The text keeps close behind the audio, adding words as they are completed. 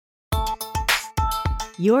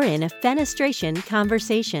You're in a Fenestration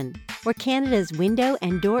conversation, where Canada's window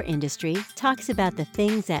and door industry talks about the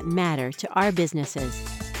things that matter to our businesses.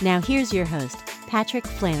 Now here's your host, Patrick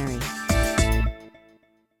Flannery.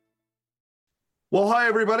 Well, hi,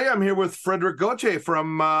 everybody. I'm here with Frederick Gauthier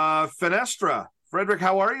from Fenestra. Frederick,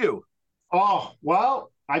 how are you? Oh,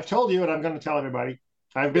 well, I've told you what I'm going to tell everybody.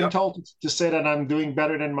 I've been told to say that I'm doing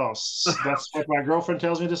better than most. That's what my girlfriend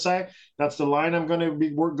tells me to say. That's the line I'm going to be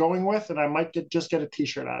going with, and I might just get a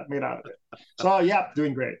T-shirt made out of it. So, yeah,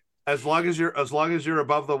 doing great. As long as you're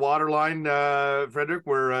above the water line, Frederick,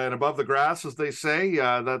 we're and above the grass, as they say.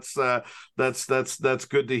 That's good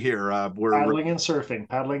to hear. Paddling and surfing.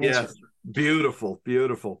 And surfing. Beautiful,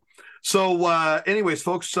 beautiful. So, anyways,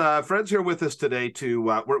 folks, Fred's here with us today to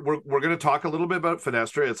we're going to talk a little bit about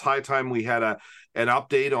Fenestra. It's high time we had an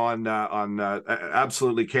update on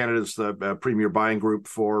absolutely Canada's premier buying group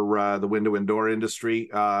for the window and door industry.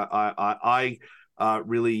 I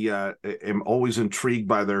really am always intrigued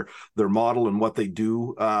by their model and what they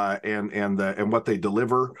do and what they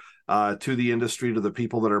deliver to the industry, to the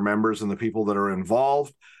people that are members and the people that are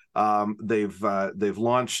involved. They've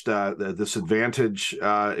launched this Advantage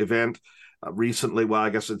event recently. Well, I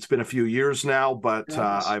guess it's been a few years now, but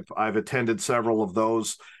yes. I've attended several of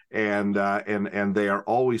those, and they are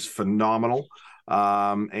always phenomenal.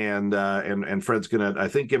 And Fred's gonna, I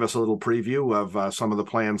think, give us a little preview of some of the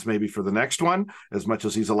plans maybe for the next one, as much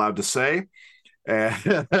as he's allowed to say.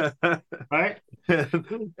 Right.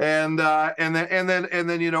 And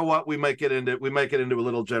then you know what, we might get into a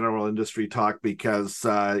little general industry talk, because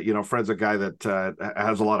Fred's a guy that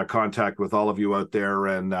has a lot of contact with all of you out there,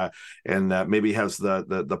 and maybe has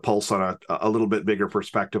the pulse on a little bit bigger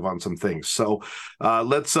perspective on some things. So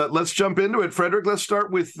let's jump into it, Frederick. Let's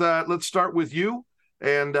start with you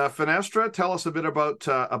and Fenestra. Tell us a bit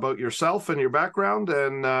about yourself and your background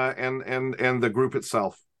and the group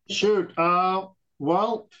itself. Shoot.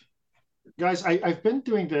 Well, guys, I've been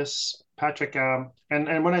doing this, Patrick, and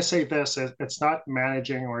when I say this, it's not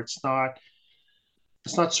managing, or it's not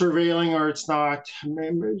surveilling, or it's not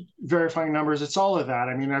verifying numbers. It's all of that.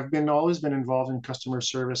 I mean, I've always been involved in customer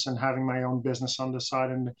service and having my own business on the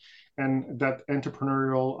side, and that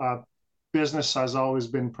entrepreneurial business has always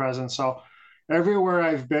been present. So everywhere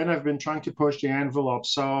I've been trying to push the envelope.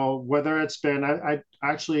 So whether it's been, I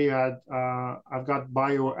actually had, I've got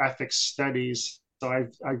bioethics studies. So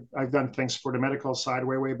I've done things for the medical side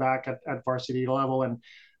way back at varsity level, and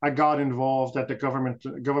I got involved at the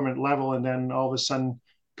government level, and then all of a sudden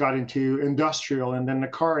got into industrial, and then the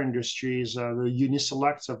car industries, the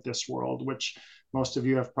Uniselects of this world, which most of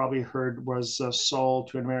you have probably heard was sold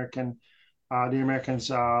to the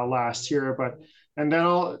Americans last year. And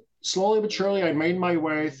then slowly but surely, I made my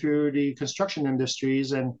way through the construction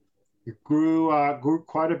industries and grew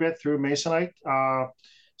quite a bit through Masonite.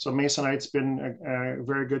 So Masonite's been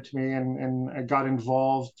very good to me, and I got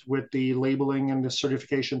involved with the labeling and the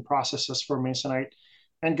certification processes for Masonite,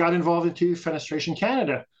 and got involved into Fenestration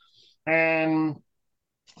Canada. And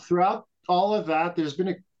throughout all of that, there's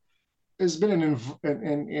been an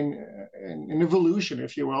evolution,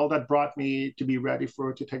 if you will, that brought me to be ready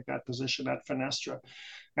to take that position at Fenestra.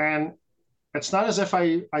 And it's not as if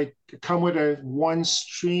I come with a one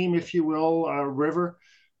stream, if you will, river,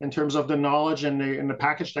 in terms of the knowledge and the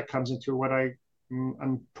package that comes into what I'm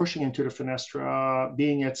pushing into the Fenestra.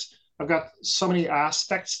 I've got so many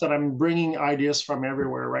aspects that I'm bringing ideas from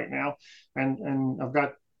everywhere right now, and I've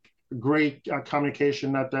got great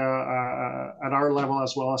communication at our level,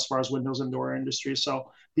 as well as far as windows and door industry. So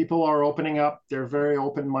people are opening up; they're very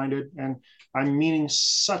open-minded, and I'm meeting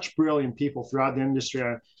such brilliant people throughout the industry.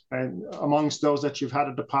 And amongst those that you've had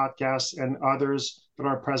at the podcast, and others that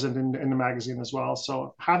are present in the magazine as well.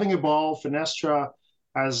 So having a ball, Fenestra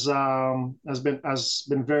has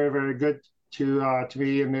been very, very good to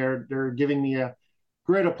me, and they're giving me a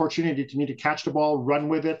great opportunity to catch the ball, run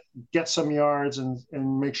with it, get some yards, and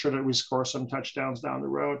make sure that we score some touchdowns down the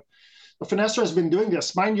road. But Fenestra has been doing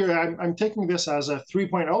this. Mind you, I'm taking this as a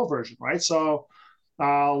 3.0 version, right? So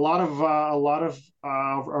a lot of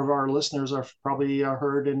our listeners have probably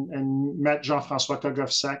heard and met Jean-François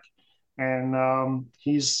Togofsek, and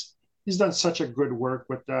he's done such a good work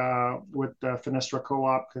with the Fenestra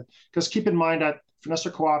Co-op. Because keep in mind that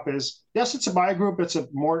Fenestra Co-op is, yes, it's a buy group. It's a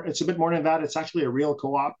bit more than that. It's actually a real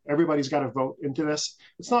co-op. Everybody's got to vote into this.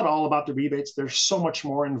 It's not all about the rebates. There's so much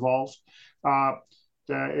more involved. That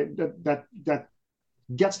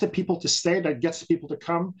gets the people to stay, that gets the people to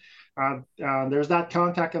come. There's that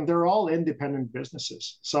contact, and they're all independent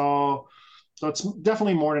businesses. So So it's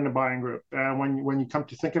definitely more than a buying group. When you come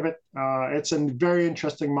to think of it, it's a very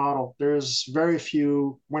interesting model. There's very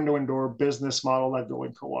few window and door business model that go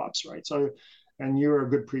in co-ops, right? So, and you're a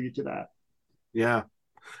good preview to that. Yeah.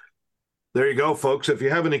 There you go, folks. If you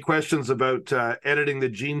have any questions about editing the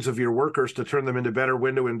genes of your workers to turn them into better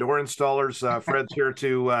window and door installers, Fred's here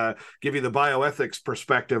to give you the bioethics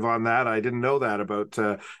perspective on that. I didn't know that about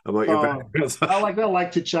your background. I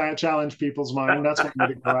like to challenge people's mind. That's what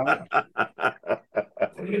made it go out.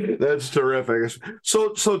 That's terrific.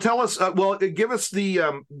 So tell us. Give us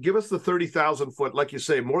the 30,000 foot, like you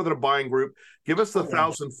say, more than a buying group. Give us the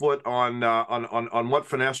 1,000 foot on what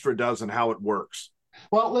Fenestra does and how it works.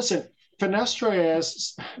 Well, listen. Fenestra it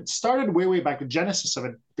started way back. The genesis of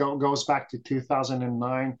it goes back to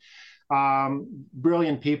 2009.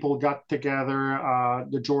 Brilliant people got together,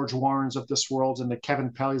 the George Warrens of this world and the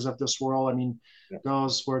Kevin Pellys of this world. I mean,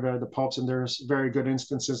 those were the popes, and there's very good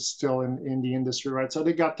instances still in the industry, right? So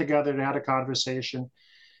they got together, they had a conversation,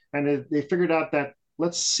 and they figured out that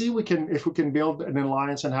let's see if we can build an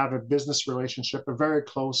alliance and have a business relationship, a very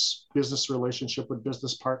close business relationship with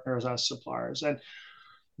business partners as suppliers. And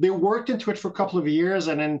they worked into it for a couple of years,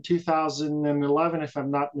 and in 2011, if I'm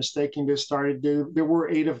not mistaken, they started. There were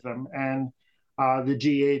 8 of them, and the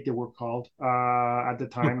G8 they were called at the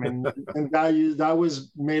time, and that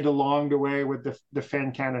was made along the way with the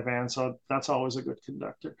FenCan van. So that's always a good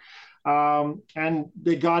conductor. And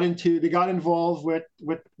they got involved with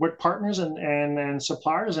partners and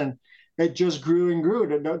suppliers, and it just grew and grew.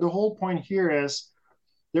 The whole point here is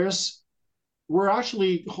we're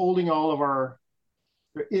actually holding all of our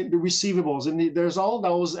the receivables, and there's all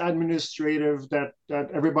those administrative that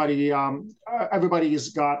everybody's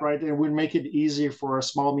got, right? It would make it easier for a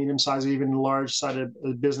small, medium-sized, even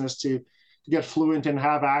large-sided business to get fluent and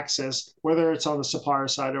have access, whether it's on the supplier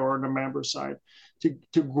side or on the member side,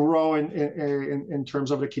 to grow in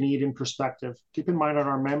terms of the Canadian perspective. Keep in mind on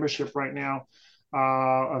our membership right now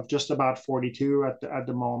of just about 42 at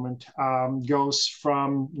the moment, goes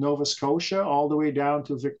from Nova Scotia all the way down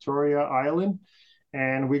to Victoria Island.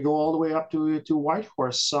 And we go all the way up to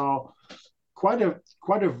Whitehorse. So quite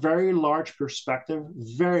a very large perspective,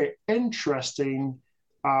 very interesting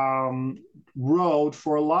road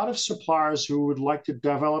for a lot of suppliers who would like to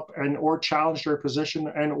develop or challenge their position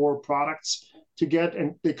or products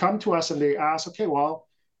and they come to us and they ask, okay, well,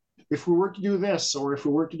 if we were to do this, or if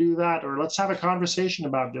we were to do that, or let's have a conversation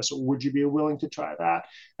about this, or would you be willing to try that?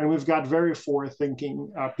 And we've got very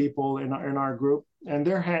forward-thinking people in our group, and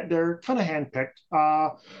they're kind of handpicked.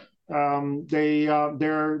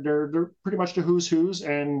 They're pretty much the who's,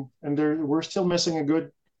 and we're still missing a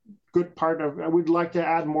good part of. I would like to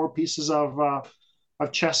add more pieces of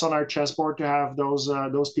chess on our chessboard to have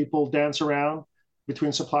those people dance around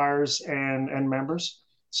between suppliers and members.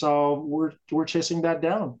 So we're chasing that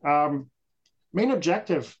down. Main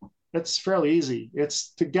objective, it's fairly easy.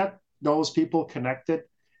 It's to get those people connected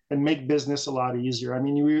and make business a lot easier. I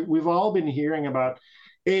mean, we've all been hearing about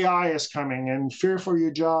AI is coming and fear for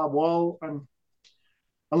your job. Well,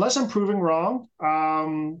 unless I'm proving wrong,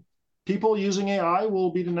 people using AI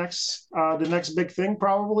will be the next big thing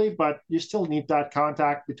probably, but you still need that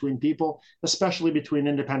contact between people, especially between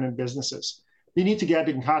independent businesses. You need to get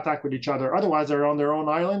in contact with each other. Otherwise, they're on their own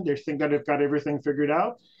island. They think that they've got everything figured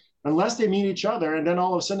out. Unless they meet each other, and then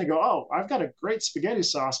all of a sudden they go, oh, I've got a great spaghetti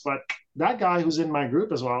sauce, but that guy who's in my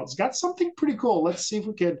group as well, it's got something pretty cool. Let's see if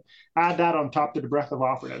we could add that on top to the breadth of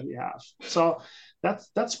offer that we have. So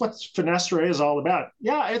that's what Fenestra is all about.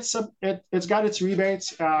 Yeah, it's got its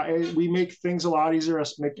rebates. We make things a lot easier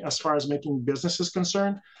as far as making business is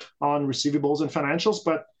concerned on receivables and financials,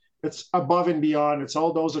 but it's above and beyond. It's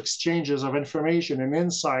all those exchanges of information and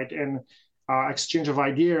insight and exchange of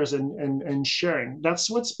ideas and sharing.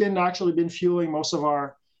 That's what's actually been fueling most of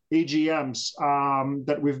our AGMs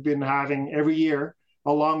that we've been having every year,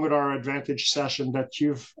 along with our Advantage session that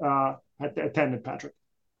you've attended, Patrick.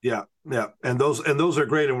 Yeah, and those are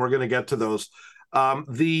great, and we're going to get to those.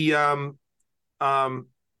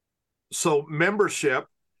 So membership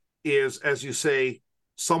is, as you say,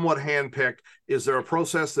 somewhat handpicked. Is there a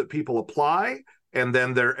process that people apply and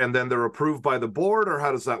then they're approved by the board, or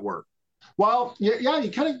how does that work? Well, yeah,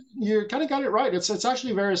 you kind of got it right. It's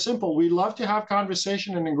actually very simple. We love to have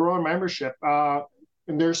conversation and grow a membership. And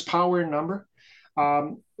there's power in number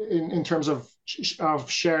in terms of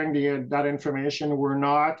sharing that information. We're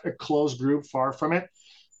not a closed group, far from it.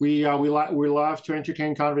 We love to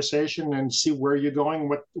entertain conversation and see where you're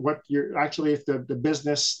going, what you're actually, if the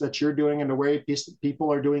business that you're doing and the way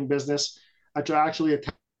people are doing business actually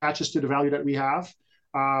attaches to the value that we have.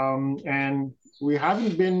 And we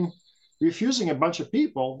haven't been refusing a bunch of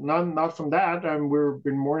people. Not from that. And we've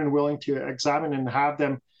been more than willing to examine and have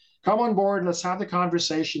them come on board. Let's have the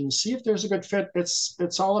conversation, see if there's a good fit.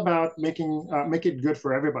 It's all about make it good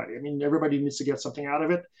for everybody. I mean, everybody needs to get something out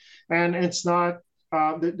of it, and it's not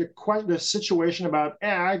the situation about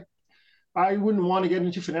I wouldn't want to get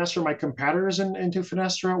into Fenestra, my competitors into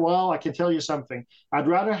Fenestra. Well, I can tell you something. I'd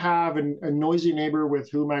rather have a noisy neighbor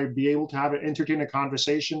with whom I'd be able to entertain a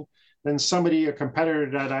conversation than a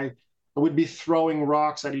competitor that I would be throwing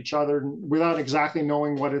rocks at each other without exactly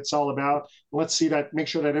knowing what it's all about. Make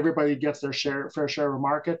sure that everybody gets their fair share of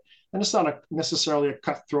market. And it's not necessarily a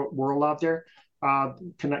cutthroat world out there.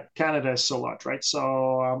 Canada is so much, right?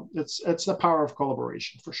 So it's the power of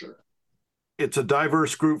collaboration for sure. It's a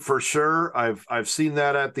diverse group for sure. I've seen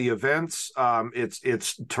that at the events.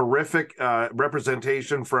 It's terrific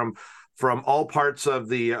representation from all parts of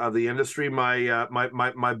the industry.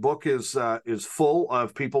 My book is full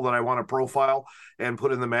of people that I want to profile and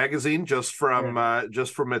put in the magazine just from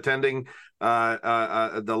attending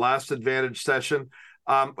the last Advantage session.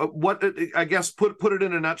 What I guess put it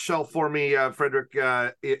in a nutshell for me, Frederick.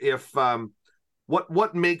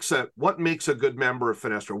 What makes a good member of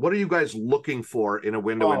Fenestra? What are you guys looking for in a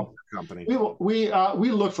window company?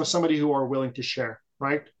 We look for somebody who are willing to share,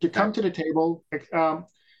 right? To come to the table,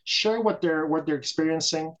 share what they're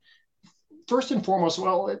experiencing. First and foremost,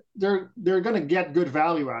 they're going to get good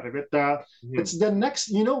value out of it. It's the next.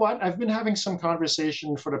 You know what? I've been having some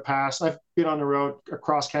conversation for the past. I've been on the road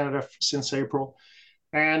across Canada since April.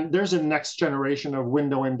 And there's a next generation of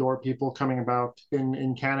window and door people coming about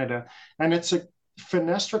in Canada. And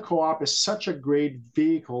Fenestra Co-op is such a great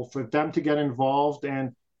vehicle for them to get involved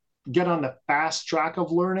and get on the fast track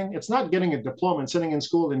of learning. It's not getting a diploma and sitting in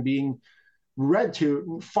school and being read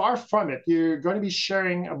to. Far from it. You're going to be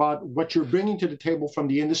sharing about what you're bringing to the table from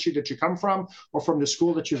the industry that you come from or from the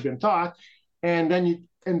school that you've been taught. And then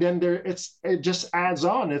it just adds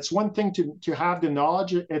on. It's one thing to have the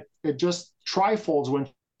knowledge. It just trifolds when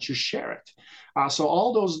you share it. So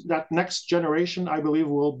that next generation, I believe,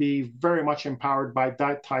 will be very much empowered by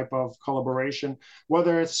that type of collaboration,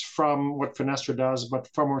 whether it's from what Fenestra does, but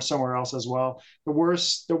from somewhere else as well. The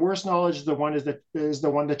worst knowledge is the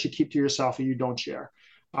one that you keep to yourself and you don't share.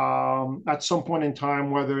 At some point in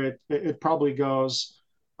time, whether it probably goes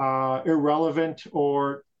irrelevant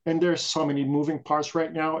and there's so many moving parts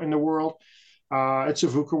right now in the world. It's a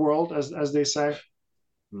VUCA world, as they say.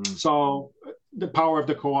 So the power of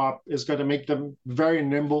the co-op is going to make them very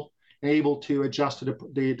nimble and able to adjust to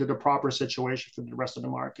the proper situation for the rest of the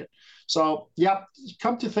market. So,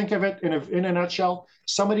 come to think of it in a nutshell,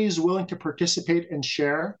 somebody is willing to participate and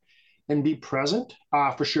share and be present,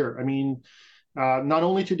 for sure. I mean, not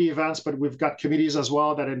only to the events, but we've got committees as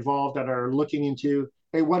well that are looking into,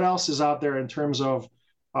 hey, what else is out there in terms of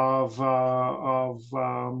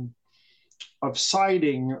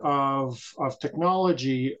siding, of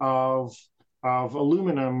technology, of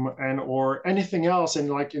aluminum or anything else,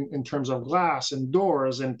 and in terms of glass and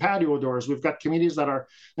doors and patio doors. We've got committees that are.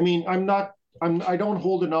 I mean, I don't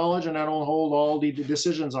hold the knowledge and I don't hold all the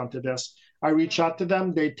decisions onto this. I reach out to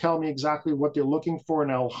them. They tell me exactly what they're looking for,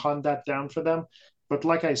 and I'll hunt that down for them. But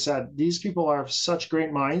like I said, these people are such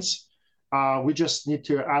great minds. We just need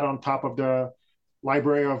to add on top of the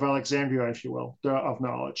Library of Alexandria, if you will, of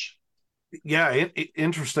knowledge. Yeah,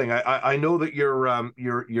 interesting. I know that your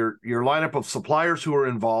lineup of suppliers who are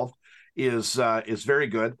involved is very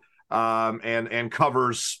good, and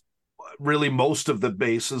covers really most of the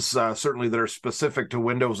bases, certainly that are specific to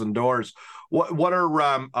windows and doors. What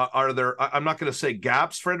are there? I'm not going to say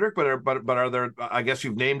gaps, Frederick, but are there? I guess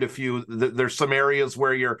you've named a few. There's some areas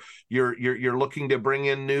where you're looking to bring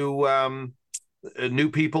in new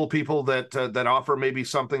people that offer maybe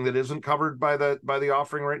something that isn't covered by the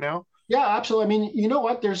offering right now. Yeah, absolutely. I mean, you know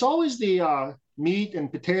what? There's always the meat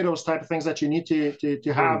and potatoes type of things that you need to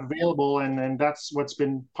have available, and that's what's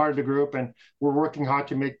been part of the group. And we're working hard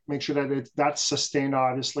to make sure that that's sustained,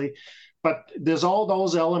 obviously. But there's all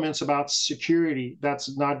those elements about security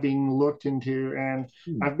that's not being looked into. And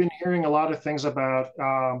I've been hearing a lot of things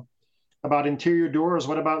about interior doors.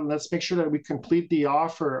 What about, let's make sure that we complete the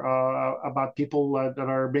offer about people that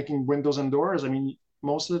are making windows and doors. I mean,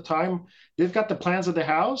 most of the time, they've got the plans of the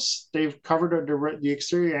house, they've covered the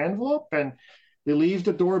exterior envelope, and they leave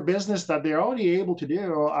the door business that they're already able to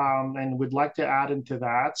do, and would like to add into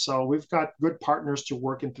that. So we've got good partners to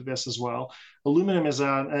work into this as well. Aluminum is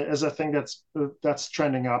a thing that's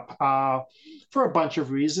trending up for a bunch of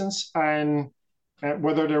reasons, and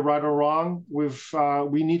whether they're right or wrong,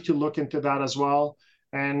 we need to look into that as well.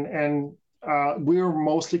 And we're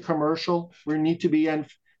mostly commercial. We need to be in.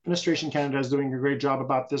 Fenestration Canada is doing a great job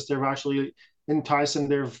about this. They've actually enticed and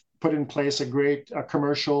they've put in place a great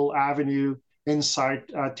commercial avenue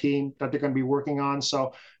insight team that they're going to be working on.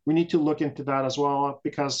 So we need to look into that as well,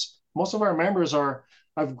 because most of our members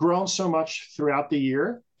have grown so much throughout the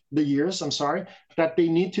years, that they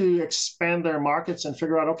need to expand their markets and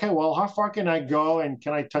figure out, okay, well, how far can I go and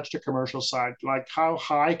can I touch the commercial side? Like how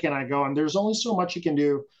high can I go? And there's only so much you can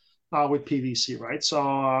do with PVC, right?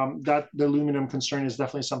 So that the aluminum concern is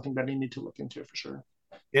definitely something that they need to look into for sure.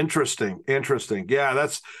 Interesting. Yeah,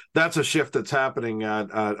 that's a shift that's happening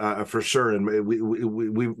for sure, and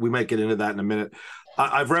we might get into that in a minute.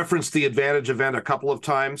 I've referenced the Advantage event a couple of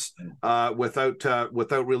times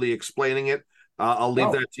without really explaining it. I'll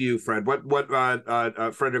leave that to you, Fred.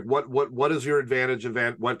 Frederick? What is your Advantage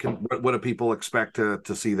event? What do people expect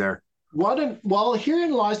to see there? Well,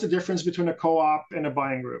 herein lies the difference between a co-op and a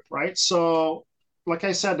buying group, right? So, like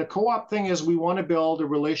I said, the co-op thing is we want to build a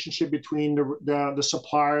relationship between the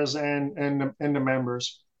suppliers and the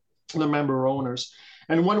members, the member owners.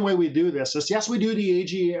 And one way we do this is, yes, we do the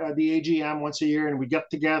AGM once a year, and we get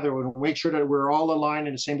together and make sure that we're all aligned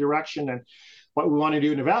in the same direction and what we want to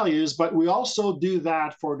do in the values, but we also do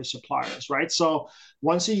that for the suppliers, right? So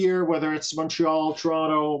once a year, whether it's Montreal,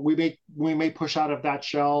 Toronto, we may push out of that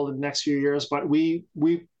shell in the next few years, but we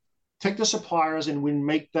take the suppliers and we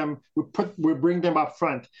bring them up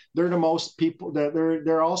front. They're the most people that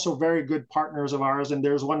they're also very good partners of ours. And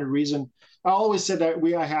there's one reason I always say that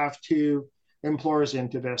I have two employers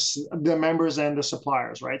into this, the members and the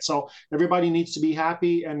suppliers, right? So everybody needs to be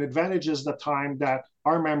happy, and Advantage is the time that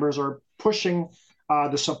our members are pushing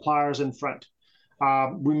the suppliers in front.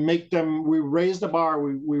 We raise the bar,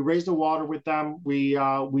 we raise the water with them, we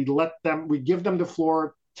give them the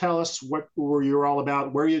floor, tell us what you're all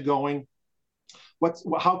about, where you're going,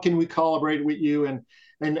 how can we collaborate with you and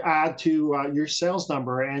add to your sales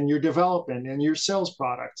number and your development and your sales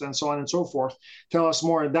products and so on and so forth. Tell us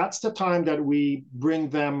more. That's the time that we bring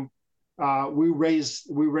them. We raise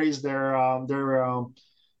their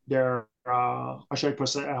how should I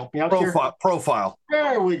put it? Help me out here. Profile.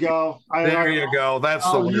 There we go. There you go. That's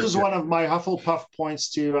I'll use one of my Hufflepuff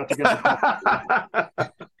points to get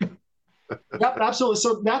the Yep, absolutely.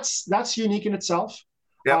 So that's unique in itself.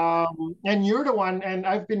 Yep. And you're the one, and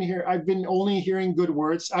I've been only hearing good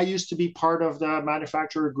words. I used to be part of the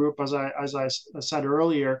manufacturer group, as I said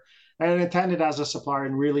earlier, and attended as a supplier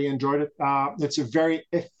and really enjoyed it. It's a very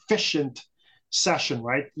efficient session,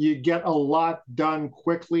 right? You get a lot done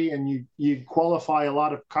quickly, and you qualify a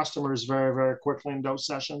lot of customers very, very quickly in those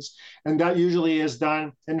sessions. And that usually is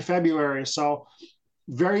done in February. So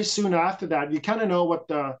very soon after that, you kind of know what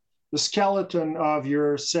the skeleton of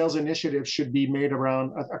your sales initiative should be made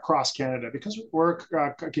around across Canada, because we're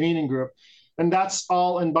a Canadian group, and that's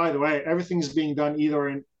all. And by the way, everything's being done either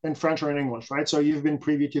in French or in English, right? So you've been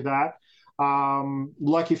privy to that.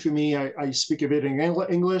 Lucky for me, I speak a bit in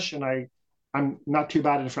English, and I'm not too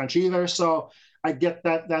bad in French either. So I get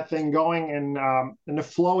that thing going, and the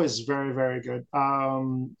flow is very, very good.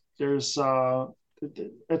 It's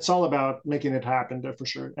all about making it happen there for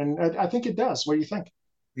sure, and I think it does. What do you think?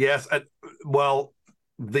 Yes. Well,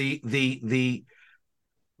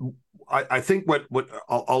 I think what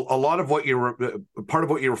a lot of what part of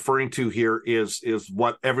what you're referring to here is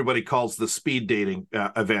what everybody calls the speed dating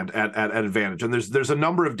event at Advantage, and there's a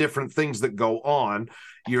number of different things that go on.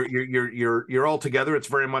 You're all together. It's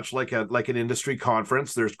very much like an industry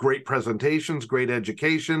conference. There's great presentations, great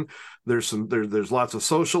education. There's lots of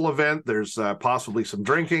social event. There's possibly some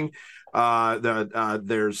drinking.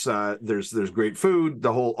 There's great food.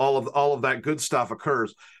 All of that good stuff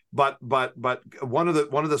occurs. But one of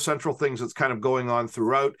the central things that's kind of going on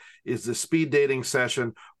throughout is the speed dating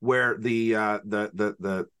session, where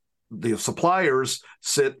the suppliers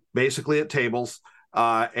sit basically at tables,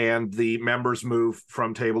 and the members move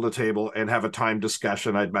from table to table and have a time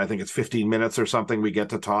discussion. I think it's 15 minutes or something. We get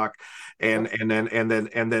to talk, and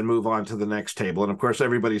then move on to the next table. And of course,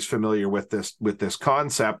 everybody's familiar with this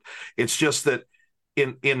concept. It's just that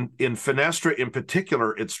in Fenestra in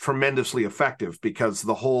particular, it's tremendously effective, because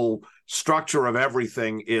the whole structure of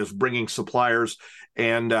everything is bringing suppliers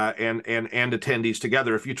and attendees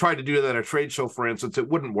together. If you tried to do that at a trade show, for instance, it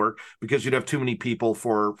wouldn't work, because you'd have too many people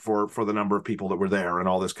for the number of people that were there and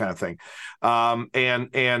all this kind of thing.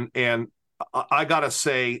 And I gotta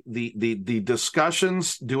say, the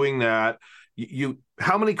discussions doing that,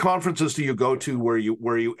 how many conferences do you go to where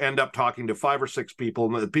you end up talking to 5 or 6 people,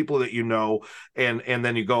 the people that you know, and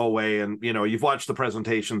then you go away and you've watched the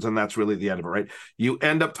presentations and that's really the end of it, right? You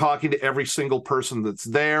end up talking to every single person that's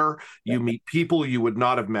there. You meet people you would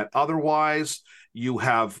not have met otherwise. You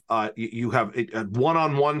have a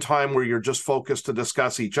one-on-one time where you're just focused to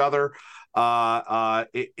discuss each other.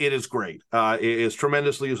 It is great. It is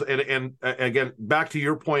tremendously useful. And again, back to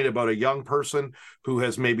your point about a young person who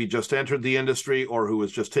has maybe just entered the industry or who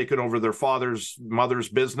has just taken over their mother's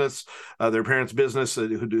business, their parents' business,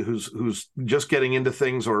 who's just getting into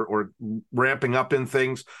things or ramping up in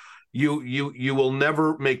things. You will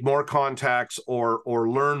never make more contacts or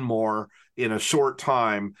learn more in a short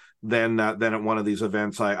time than at one of these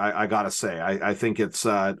events. I gotta say, I think it's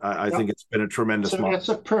think it's been a tremendous. It's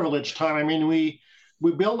a privileged time. I mean, we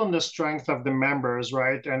build on the strength of the members,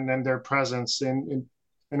 right, and then their presence, and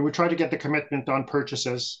we try to get the commitment on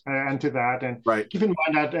purchases and to that. And right. Keep in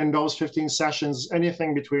mind that in those 15 sessions,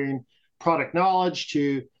 anything between product knowledge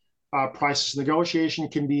to prices negotiation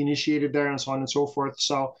can be initiated there and so on and so forth.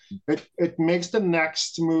 So it makes the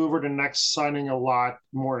next move or the next signing a lot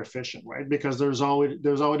more efficient, right? Because there's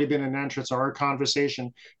already been an entrance or a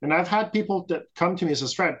conversation. And I've had people that come to me and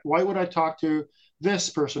says, Fred, why would I talk to this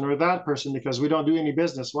person or that person? Because we don't do any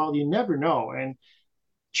business. Well, you never know. And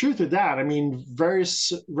truth of that, I mean, very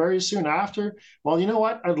soon after, well, you know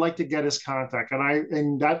what? I'd like to get his contact.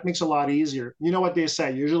 And that makes it a lot easier. You know what they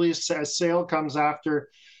say? Usually a sale comes after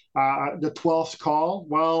the 12th call.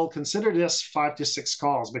 Well, consider this 5 to 6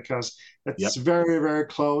 calls because it's very, very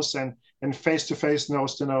close and face-to-face,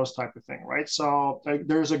 nose-to-nose type of thing, right? So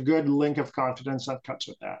there's a good link of confidence that comes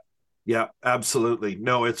with that. Yeah, absolutely.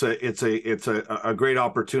 No, it's a great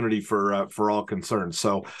opportunity for all concerned.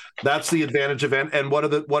 So that's the advantage of it. And what are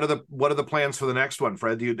the plans for the next one,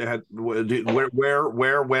 Fred?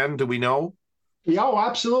 Where, when do we know? Yeah, oh,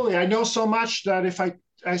 absolutely. I know so much that if I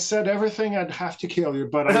said everything, I'd have to kill you,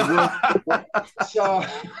 but I will.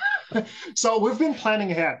 So we've been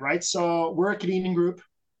planning ahead, right? So we're a Canadian group,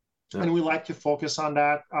 and we like to focus on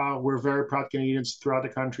that. We're very proud Canadians throughout the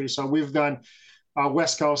country. So we've done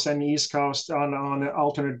West Coast and East Coast on an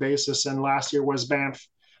alternate basis, and last year was Banff.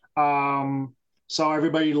 So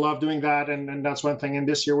everybody loved doing that, and that's one thing. And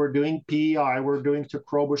this year we're doing PEI. We're doing to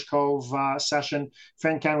Crowbush Cove session.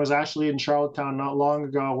 FenCan was actually in Charlottetown not long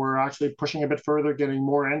ago. We're actually pushing a bit further, getting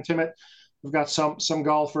more intimate. We've got some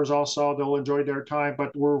golfers also. They'll enjoy their time,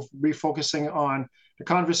 but we're refocusing on the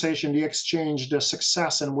conversation, the exchange, the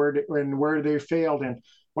success, and where they failed, and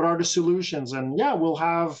what are the solutions. And yeah, we'll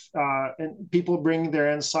have people bring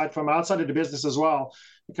their insight from outside of the business as well,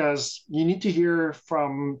 because you need to hear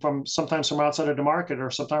from sometimes from outside of the market or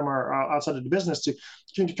sometimes outside of the business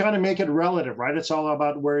to kind of make it relative, right? It's all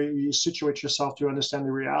about where you situate yourself to understand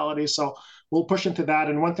the reality. So we'll push into that.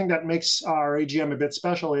 And one thing that makes our AGM a bit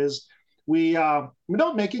special is we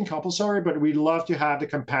don't make it compulsory, but we love to have the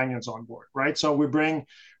companions on board, right? So we bring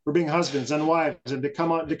husbands and wives, and they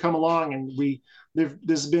come along, and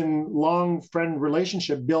there's been long friend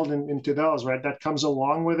relationship built into those, right? That comes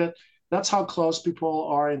along with it. That's how close people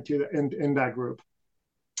are in that group.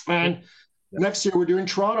 And next year we're doing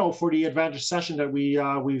Toronto for the Advantage session that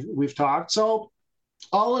we've talked. So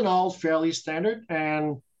all in all, fairly standard.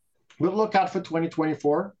 And we'll look out for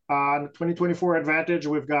 2024. 2024 Advantage,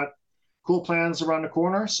 we've got cool plans around the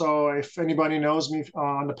corner. So if anybody knows me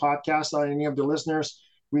on the podcast, or any of the listeners,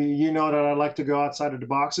 you know that I like to go outside of the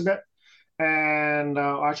box a bit. And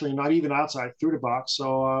actually not even outside, through the box.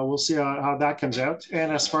 So we'll see how that comes out.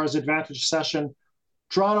 And as far as Advantage session,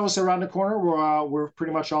 Toronto's around the corner. We're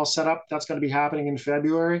pretty much all set up. That's going to be happening in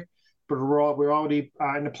February, but we're already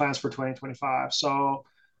in the plans for 2025. So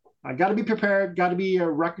I got to be prepared, got to be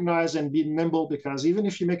recognized and be nimble, because even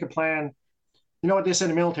if you make a plan, you know what they say in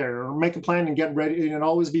the military, or make a plan and get ready and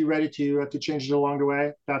always be ready to change it along the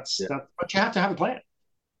way. But you have to have a plan.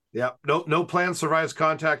 Yeah. No plan survives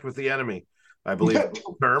contact with the enemy, I believe.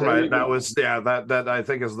 That I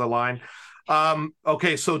think is the line.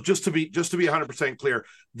 Okay, so just to be 100% clear,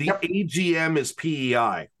 the AGM is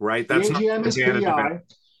PEI, right? That's the AGM is PEI.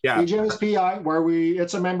 Yeah, AGM is PEI, where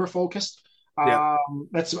it's a member focused.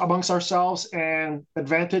 It's amongst ourselves, and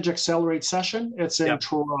Advantage Accelerate session. It's in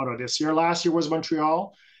Toronto this year. Last year was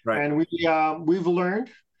Montreal, right? And we've learned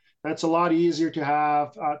that it's a lot easier to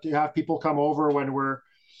have people come over when we're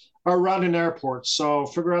around an airport. So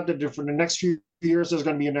figure out the next few years there's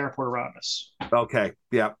going to be an airport around us. Okay.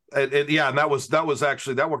 Yeah. And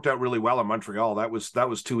that worked out really well in Montreal. That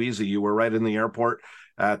was too easy. You were right in the airport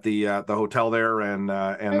at the hotel there, and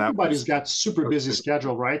everybody's got super busy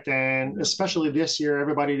schedule, right? And especially this year,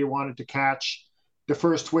 everybody wanted to catch the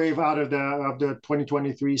first wave out of the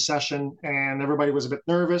 2023 session, and everybody was a bit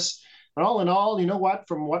nervous. But all in all, you know what?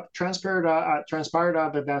 From what transpired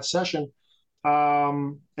out of that session,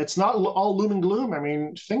 it's not all loom and gloom. I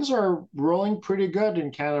mean, things are rolling pretty good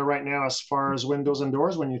in Canada right now as far as windows and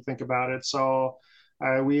doors when you think about it. So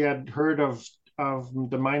we had heard of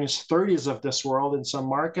the minus 30s of this world in some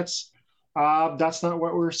markets. That's not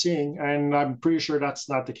what we're seeing, and I'm pretty sure that's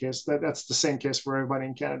not the case. That's the same case for everybody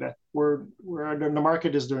in Canada. The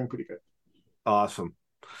market is doing pretty good. Awesome.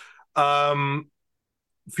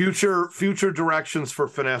 Future directions for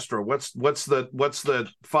Fenestra. What's the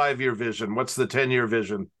 5-year vision? What's the 10-year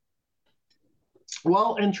vision?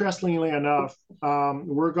 Well, interestingly enough,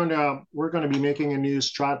 we're going to be making a new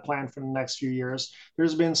strat plan for the next few years.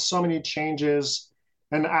 There's been so many changes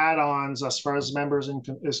and add-ons as far as members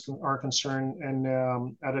are concerned, and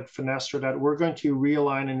at Fenestra, that we're going to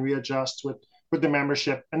realign and readjust with the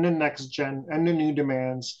membership and the next gen and the new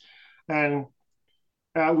demands, and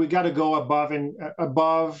we got to go above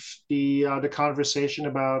the conversation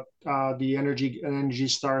about the energy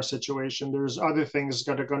star situation. There's other things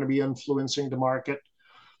that are going to be influencing the market.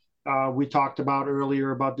 We talked about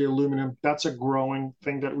earlier about the aluminum. That's a growing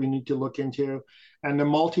thing that we need to look into. And the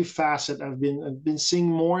multifaceted, I've been seeing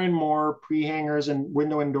more and more pre-hangers and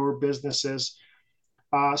window and door businesses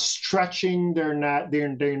stretching their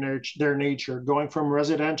nature, going from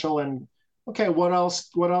residential and okay, what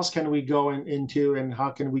else can we go into, and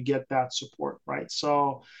how can we get that support, right?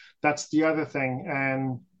 So that's the other thing,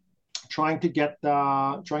 and trying to get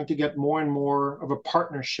more and more of a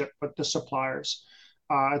partnership with the suppliers.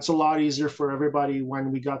 It's a lot easier for everybody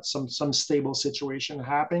when we got some stable situation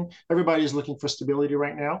happening. Everybody's looking for stability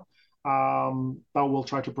right now, but we'll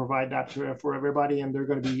try to provide that for everybody, and we're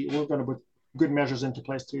going to put good measures into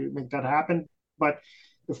place to make that happen. But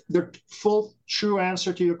the full true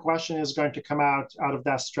answer to your question is going to come out of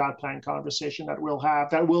that strat plan conversation that we'll have,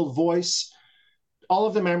 that will voice all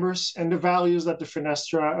of the members and the values that the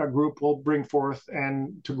Fenestra group will bring forth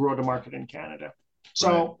and to grow the market in Canada.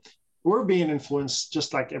 So we're being influenced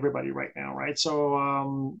just like everybody right now, right?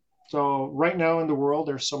 So right now in the world,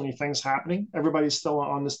 there's so many things happening. Everybody's still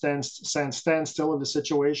on the standstill of the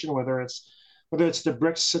situation, whether it's the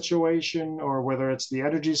BRICS situation or whether it's the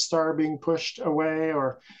Energy Star being pushed away,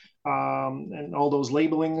 or and all those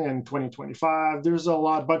labeling in 2025. There's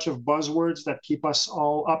a bunch of buzzwords that keep us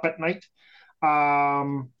all up at night.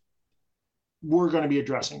 We're going to be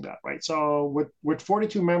addressing that, right? So with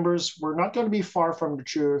 42 members, we're not going to be far from the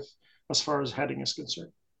truth as far as heading is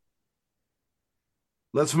concerned.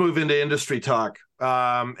 Let's move into industry talk.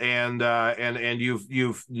 And you've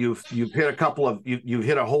hit a couple of you've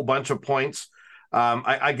hit a whole bunch of points.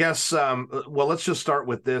 I guess well, let's just start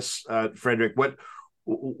with this, Frederick.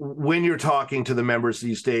 When you're talking to the members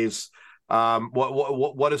these days,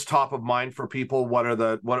 what is top of mind for people? What are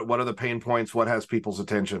the pain points? What has people's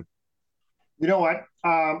attention? You know what?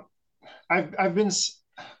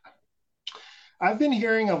 I've been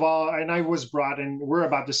hearing of all, and I was brought in. We're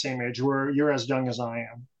about the same age. You're as young as I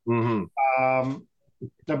am. Mm-hmm.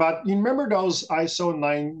 You remember those ISO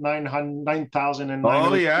 9000 and 9000?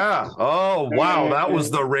 Oh yeah. Oh wow, that was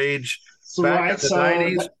the rage back in the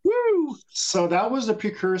 90s. Woo! So that was the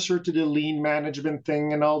precursor to the lean management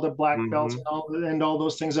thing and all the black belts and all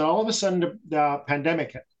those things. And all of a sudden, the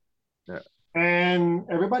pandemic hit. Yeah. And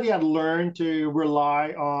everybody had learned to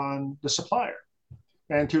rely on the supplier,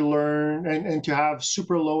 and to learn and to have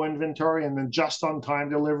super low inventory and then just on time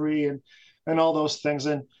delivery and all those things.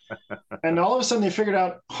 And all of a sudden they figured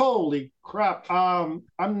out, holy crap, I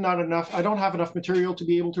don't have enough material to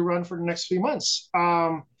be able to run for the next few months.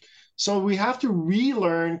 So we have to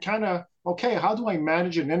relearn okay, how do I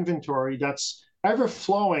manage an inventory that's ever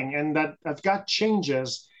flowing and that I've got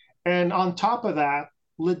changes? And on top of that,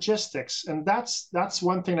 logistics. And that's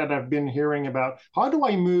one thing that I've been hearing about. How do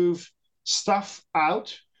I move stuff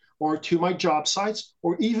out or to my job sites,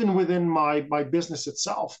 or even within my business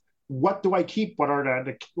itself? What do I keep?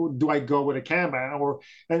 Do I go with a Kanban, or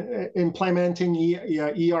implementing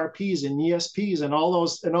ERPs and ESPs and all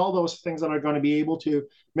those things that are going to be able to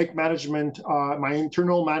make management, my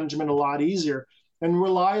internal management, a lot easier, and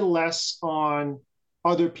rely less on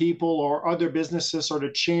other people or other businesses or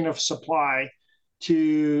the chain of supply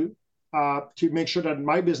to make sure that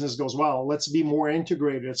my business goes well. Let's be more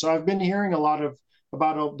integrated. So I've been hearing a lot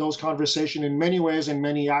about those conversations in many ways and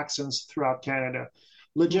many accents throughout Canada.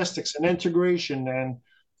 Logistics and integration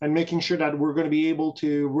and making sure that we're going to be able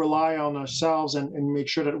to rely on ourselves and make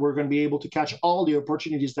sure that we're going to be able to catch all the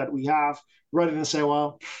opportunities that we have, rather than say,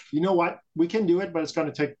 well, you know what, we can do it, but it's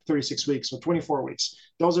going to take 36 weeks or 24 weeks.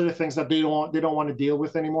 Those are the things that they don't want to deal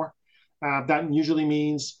with anymore. that usually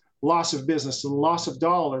means loss of business and loss of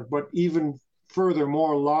dollar, but even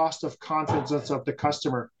furthermore, loss of confidence of the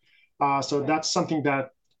customer. So that's something that,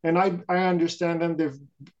 and I understand them.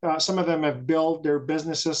 Some of them have built their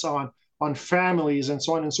businesses on families and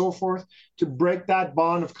so on and so forth. To break that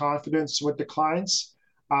bond of confidence with the clients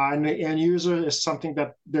and the end user is something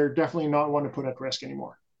that they're definitely not want to put at risk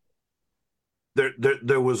anymore.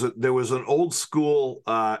 There was an old school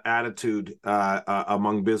attitude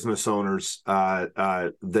among business owners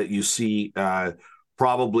that you see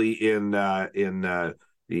probably in the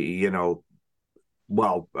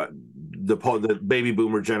baby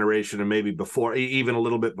boomer generation and maybe before, even a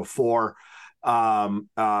little bit before, of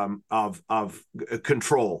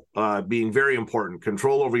control being very important.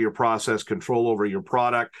 Control over your process, control over your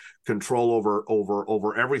product, control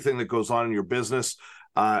over everything that goes on in your business.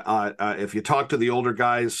 If you talk to the older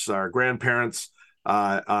guys, our grandparents,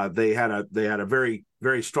 they had a very,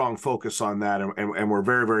 very strong focus on that, and we're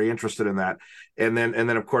very, very interested in that. And then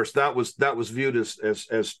of course that was viewed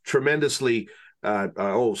as tremendously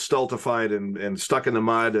stultified and stuck in the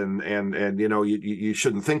mud, and you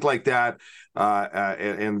shouldn't think like that.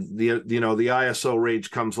 And the ISO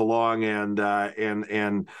rage comes along,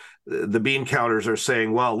 and the bean counters are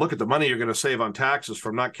saying, well, look at the money you're going to save on taxes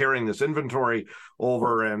from not carrying this inventory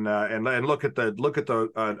over, and look at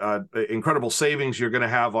the incredible savings you're going to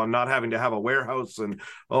have on not having to have a warehouse, and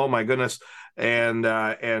oh my goodness. And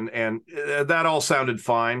that all sounded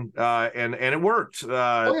fine, and it worked.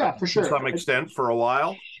 For sure, to some extent for a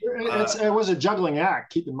while. It was a juggling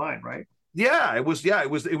act. Keep in mind, right? Yeah, it was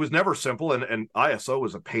never simple, and ISO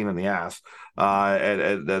was a pain in the ass.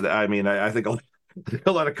 And I mean, I think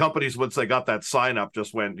a lot of companies, once they got that sign up,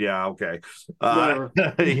 just went, yeah, okay,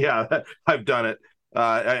 yeah, I've done it.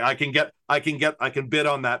 I can bid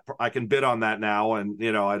on that. I can bid on that now, and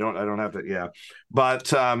I don't have to. Yeah, but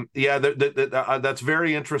that's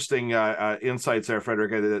very interesting insights there,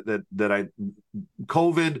 Frederick. That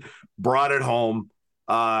COVID brought it home.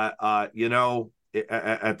 At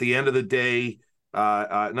the end of the day,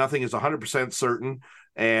 nothing is 100% certain,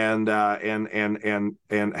 and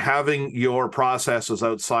having your processes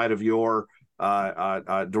outside of your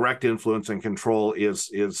direct influence and control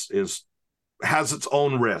has its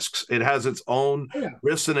own risks. It has its own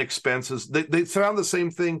risks and expenses. They found the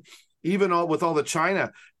same thing even with all the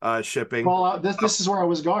China shipping. Well, this is where I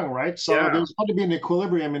was going, right? So there's got to be an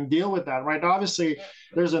equilibrium and deal with that, right? Obviously,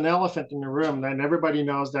 there's an elephant in the room, and everybody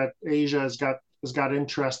knows that Asia has got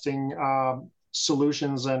interesting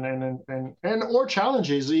solutions and or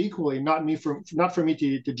challenges equally. Not for me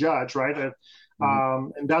to judge, right?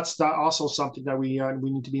 And that's also something that we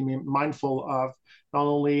need to be mindful of, not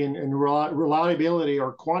only in reliability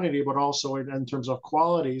or quantity, but also in terms of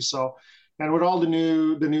quality. So, and with all the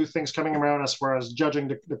new things coming around as far as judging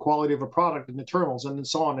the quality of a product in the terminals and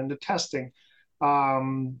so on, and the testing.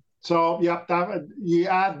 So yeah, you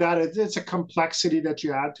add that, it's a complexity that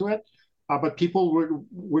you add to it, but people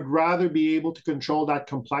would rather be able to control that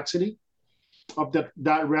complexity of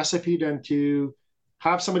that recipe than to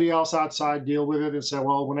have somebody else outside deal with it and say,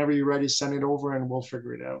 well, whenever you're ready, send it over and we'll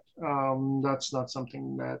figure it out. That's not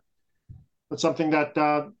something that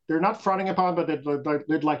they're not fronting upon, but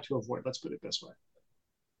they'd like to avoid. Let's put it this way.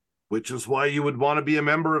 Which is why you would want to be a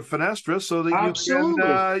member of Fenestra, so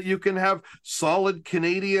that you can have solid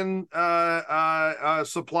Canadian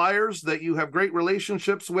suppliers that you have great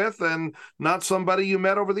relationships with, and not somebody you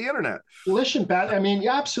met over the internet. Listen, Pat, I mean,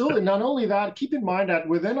 yeah, absolutely. Not only that, keep in mind that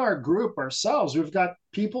within our group ourselves, we've got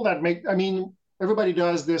people that everybody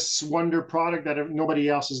does this wonder product that nobody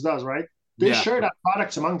else does, right? They share that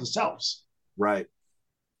products among themselves. Right.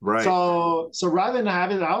 So rather than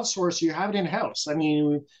have it outsourced, you have it in-house. I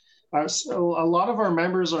mean, a lot of our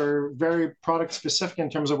members are very product specific in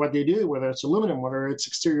terms of what they do, whether it's aluminum, whether it's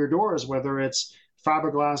exterior doors, whether it's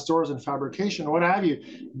fiberglass doors and fabrication, what have you.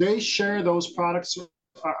 They share those products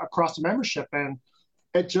across the membership, and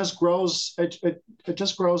it just grows. It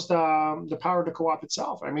just grows the power of the co-op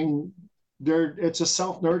itself. I mean, it's a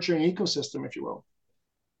self-nurturing ecosystem, if you will.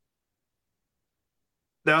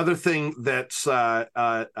 The other thing that's well,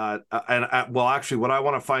 actually, what I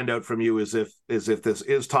want to find out from you is if this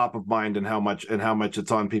is top of mind, and how much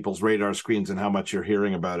it's on people's radar screens, and how much you're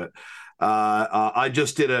hearing about it. I'm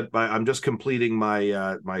just completing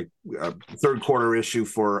my my third quarter issue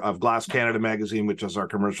of Glass Canada magazine, which is our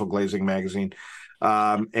commercial glazing magazine,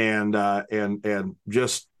 and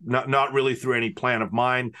just not really through any plan of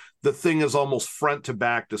mine. The thing is almost front to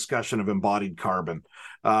back discussion of embodied carbon.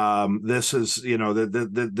 This is,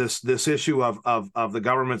 this issue of the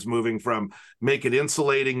government's moving from make it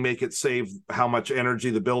insulating, make it save how much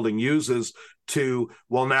energy the building uses, to,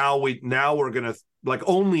 well, now we're going to, like,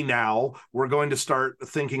 only now we're going to start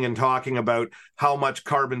thinking and talking about how much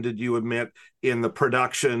carbon did you emit in the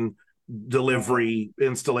production, delivery,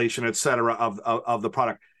 installation, et cetera, of the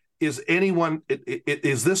product. Is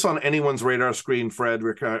this on anyone's radar screen,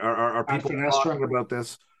 Frederick? Are people talking about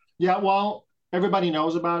this? Yeah, well, everybody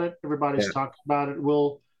knows about it. Everybody's talking about it.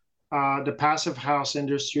 The passive house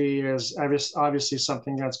industry is obviously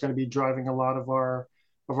something that's going to be driving a lot of our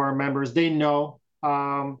members. They know,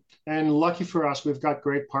 and lucky for us, we've got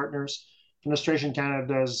great partners. Fenestration Canada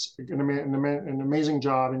does an amazing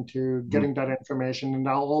job into getting that information and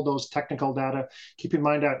all those technical data. Keep in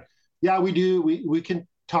mind that, yeah, we can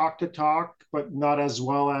talk, but not as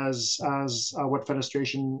well as what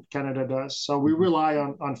Fenestration Canada does. So we rely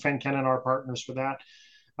on FenCan and our partners for that.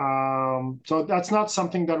 So that's not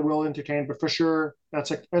something that we'll entertain, but for sure,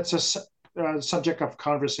 it's a subject of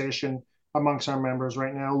conversation amongst our members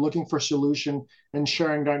right now, looking for solution and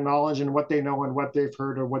sharing that knowledge and what they know and what they've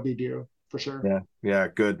heard or what they do, for sure. Yeah,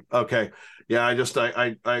 good. Okay. Yeah, I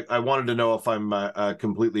wanted to know if I'm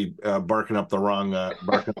completely barking up the wrong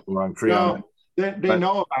tree. No, they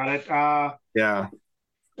know about it. Well,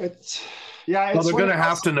 they're going to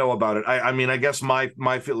have to know about it. I mean, I guess my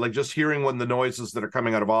feel, like, just hearing the noises that are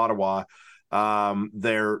coming out of Ottawa,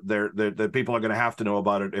 the people are going to have to know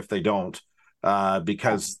about it if they don't,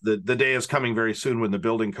 because the day is coming very soon when the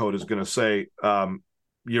building code is going to say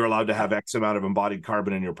you're allowed to have X amount of embodied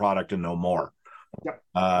carbon in your product and no more. Yep.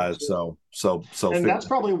 And that's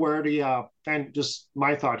probably where and just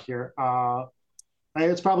my thought here.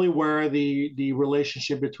 It's probably where the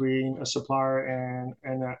relationship between a supplier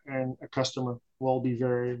and a customer will be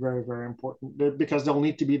very, very, very important, because there'll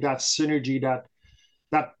need to be that synergy,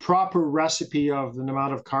 that proper recipe of the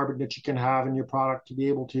amount of carbon that you can have in your product to be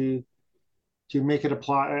able to make it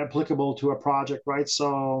applicable to a project, right?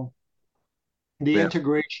 So the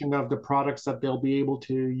integration of the products that they'll be able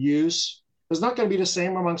to use is not going to be the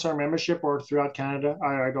same amongst our membership or throughout Canada.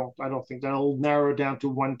 I don't think that'll narrow down to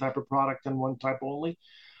one type of product and one type only.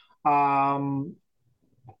 But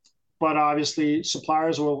obviously,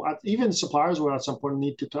 suppliers will at some point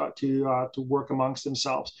need to work amongst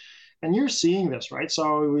themselves. And you're seeing this, right?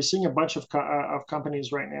 So we're seeing a bunch of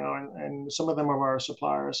companies right now, and some of them are our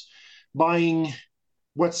suppliers, buying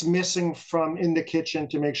what's missing from in the kitchen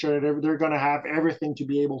to make sure that they're going to have everything to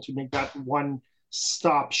be able to make that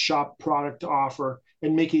one-stop shop product offer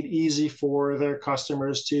and make it easy for their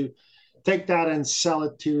customers to take that and sell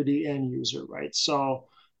it to the end user, right? So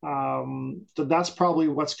that's probably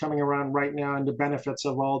what's coming around right now, and the benefits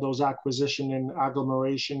of all those acquisition and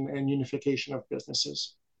agglomeration and unification of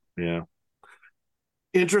businesses. Yeah.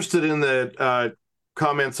 Interested in the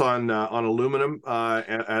comments on aluminum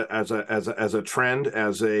as a trend,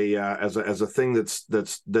 as a thing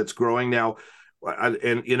that's growing now.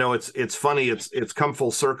 And it's funny, it's come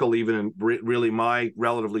full circle, even in really my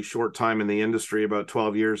relatively short time in the industry, about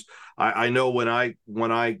 12 years. I know when I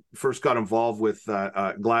first got involved with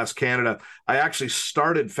Glass Canada, I actually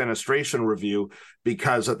started Fenestration Review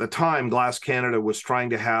because at the time Glass Canada was trying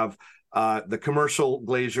to have the commercial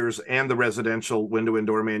glaziers and the residential window and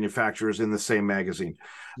door manufacturers in the same magazine.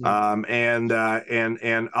 And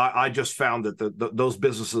I just found that those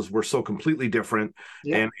businesses were so completely different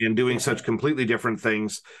and doing such completely different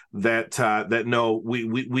things that no,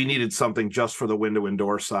 we needed something just for the window and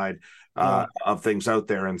door side of things out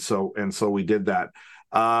there. And so we did that.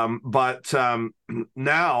 But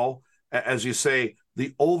now, as you say,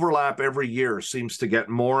 the overlap every year seems to get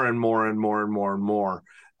more and more and more and more and more.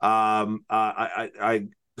 So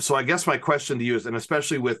I guess my question to you is, and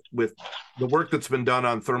especially with the work that's been done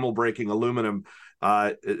on thermal breaking aluminum,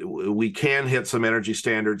 we can hit some energy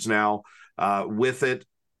standards now. With it,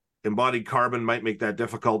 embodied carbon might make that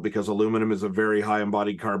difficult because aluminum is a very high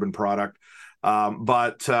embodied carbon product.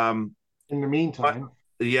 But in the meantime,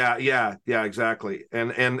 yeah, exactly.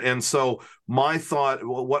 And so my thought,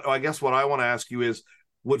 what I want to ask you is,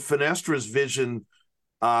 would Fenestra's vision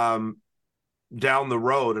down the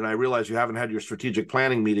road, and I realize you haven't had your strategic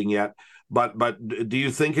planning meeting yet, but do you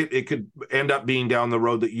think it could end up being down the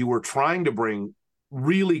road that you were trying to bring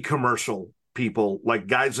really commercial people, like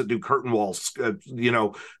guys that do curtain walls,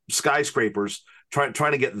 skyscrapers,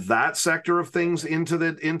 trying to get that sector of things into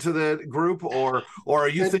the group, or are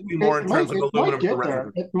you thinking more in terms of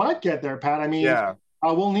aluminum? It might get there, Pat. I mean,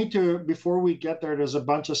 we'll need to, before we get there, there's a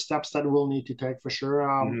bunch of steps that we'll need to take for sure.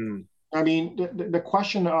 I mean, the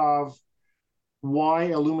question of why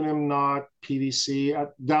aluminum, not PVC,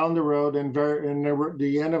 down the road, and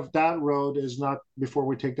the end of that road is not, before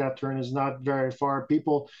we take that turn, is not very far.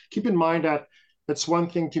 People keep in mind that it's one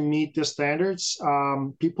thing to meet the standards.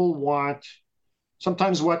 People want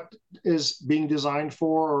sometimes what is being designed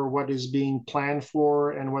for or what is being planned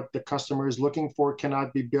for and what the customer is looking for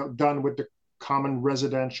cannot be done with the common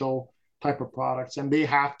residential type of products. And they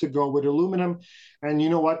have to go with aluminum. And you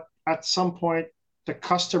know what? At some point, the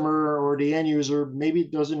customer or the end user maybe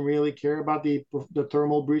doesn't really care about the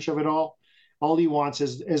thermal breach of it all. All he wants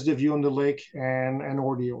is the view on the lake and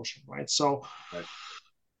or the ocean, right? So right.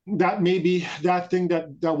 That may be that thing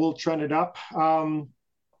that will trend it up.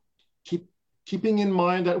 Keeping in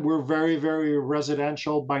mind that we're very, very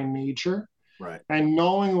residential by nature. Right. And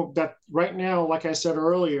knowing that right now, like I said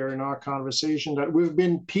earlier in our conversation, that we've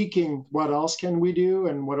been peaking what else can we do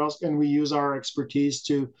and what else can we use our expertise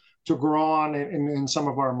to grow on in some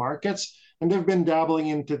of our markets. And they've been dabbling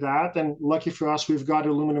into that. And lucky for us, we've got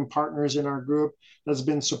aluminum partners in our group that's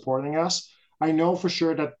been supporting us. I know for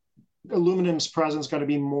sure that aluminum's presence is going to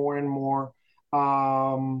be more and more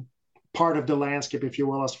part of the landscape, if you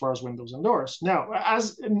will, as far as windows and doors. Now,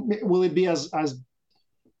 will it be as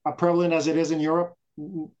prevalent as it is in Europe?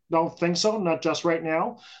 Don't think so, not just right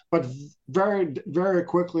now, but very, very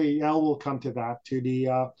quickly, will come to that,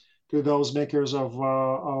 to those makers of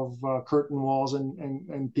curtain walls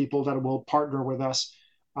and people that will partner with us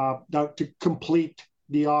to complete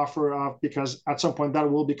the offer because at some point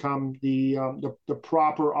that will become the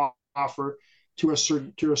proper offer to a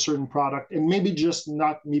certain product, and maybe just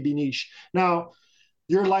not maybe niche. Now,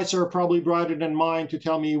 your lights are probably brighter than mine to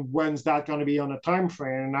tell me when's that going to be on a time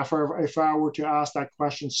frame. And if I were to ask that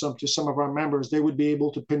question to some of our members, they would be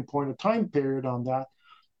able to pinpoint a time period on that.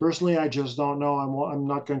 Personally, I just don't know. I'm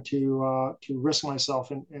not going to risk myself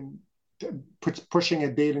in pushing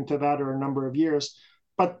a date into that or a number of years.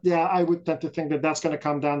 But yeah, I would tend to think that that's going to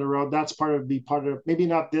come down the road. That's part of maybe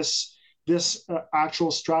not this actual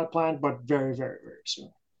strat plan, but very, very, very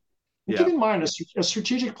soon. Yeah. Keep in mind, a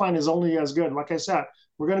strategic plan is only as good. Like I said,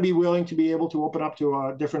 we're going to be willing to be able to open up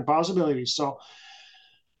to different possibilities. So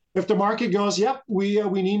if the market goes, yep, we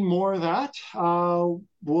need more of that,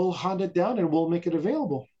 we'll hunt it down and we'll make it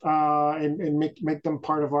available and make them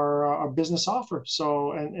part of our business offer.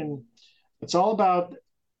 So, and it's all about,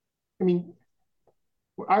 I mean,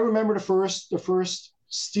 I remember the first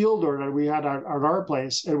steel door that we had at our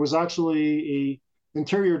place. It was actually a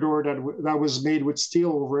interior door that was made with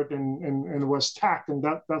steel over it and was tacked, and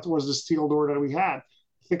that was the steel door that we had.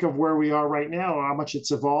 Think of where we are right now, how much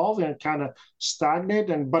it's evolved and kind of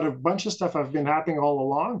stagnated, but a bunch of stuff have been happening all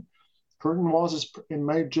along. Curtain walls it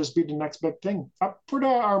might just be the next big thing. Up for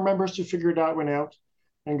our members to figure that one out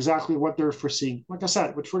and exactly what they're foreseeing. Like I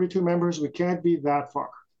said, with 42 members, we can't be that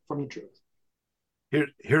far from the truth.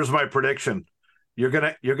 Here's my prediction. You're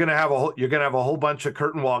gonna have a whole bunch of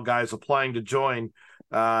curtain wall guys applying to join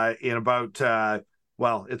in about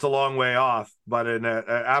it's a long way off, but in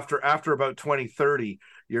after about 2030,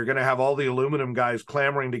 you're going to have all the aluminum guys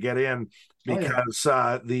clamoring to get in because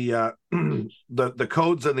the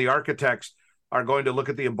codes and the architects are going to look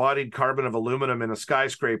at the embodied carbon of aluminum in a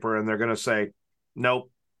skyscraper and they're going to say, nope,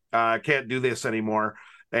 can't do this anymore,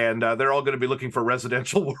 and they're all going to be looking for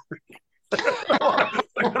residential work.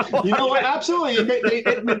 You know what? Absolutely.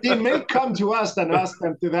 They may come to us than us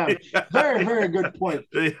come to them. Yeah. Very, very good point.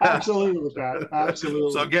 Yeah. Absolutely with that.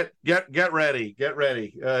 Absolutely. So get ready. Get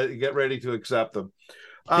ready to accept them.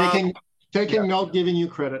 Taking note, giving you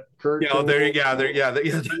credit, Kurt. Yeah, there you go.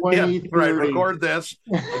 Right. Record this.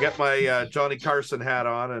 I'll get my Johnny Carson hat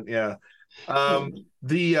on, and yeah. God,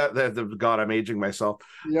 I'm aging myself.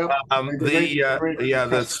 Yep.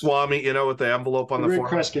 The Swami, with the envelope on the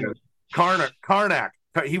forehead. Karnak.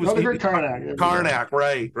 He was Karnak. Karnak,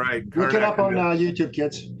 right. Look it up on YouTube,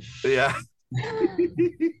 kids. Yeah.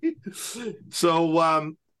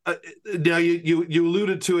 So now you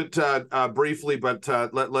alluded to it briefly, but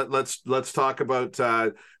let's talk about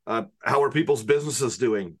how are people's businesses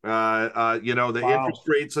doing? Interest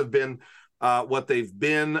rates have been what they've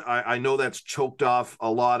been. I know that's choked off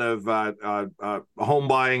a lot of home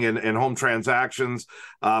buying and home transactions,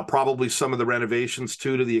 probably some of the renovations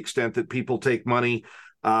too, to the extent that people take money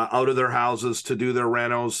out of their houses to do their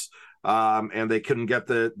renos, and they couldn't get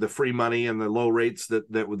the free money and the low rates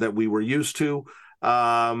that we were used to.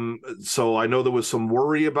 So I know there was some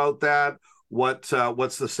worry about that. What's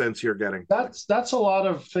the sense you're getting? That's a lot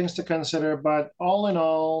of things to consider, but all in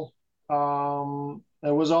all,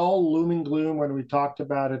 it was all loom and gloom when we talked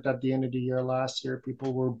about it at the end of the year last year.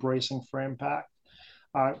 People were bracing for impact.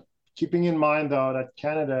 Keeping in mind, though, that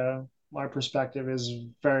Canada, my perspective, is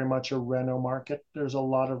very much a reno market. There's a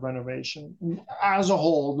lot of renovation as a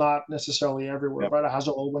whole, not necessarily everywhere, but as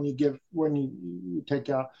a whole, when you take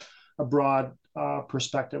a broad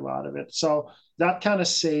perspective out of it. So that kind of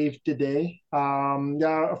saved the day.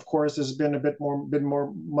 Yeah, of course, there's been a bit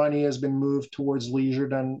more money has been moved towards leisure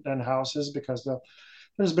than houses because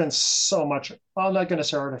there's been so much. I'm not going to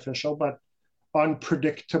say artificial, but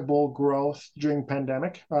unpredictable growth during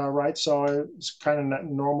pandemic, right? So it's kind of not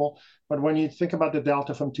normal. But when you think about the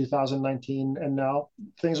delta from 2019 and now,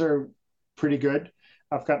 things are pretty good.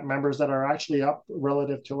 I've got members that are actually up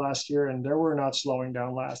relative to last year, and they were not slowing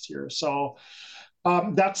down last year. So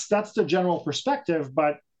that's the general perspective.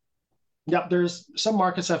 But yeah, there's some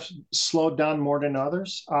markets have slowed down more than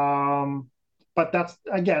others. But that's,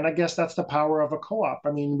 again, I guess that's the power of a co-op.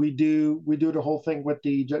 I mean, we do the whole thing with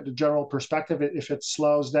the general perspective. If it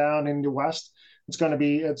slows down in the West,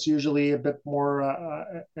 it's usually a bit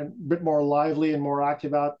more lively and more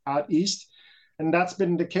active out East. And that's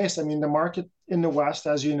been the case. I mean, the market in the West,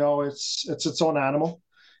 as you know, it's its own animal.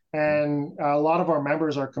 And a lot of our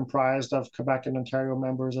members are comprised of Quebec and Ontario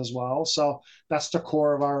members as well. So that's the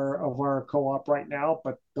core of our co-op right now.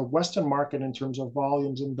 But the Western market, in terms of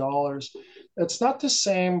volumes and dollars, it's not the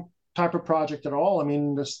same type of project at all. I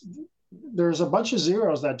mean, there's a bunch of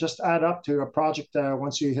zeros that just add up to a project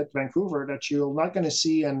once you hit Vancouver that you're not going to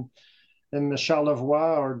see in the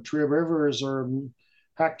Charlevoix or Three Rivers or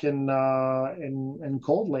heck in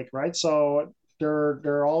Cold Lake, right? So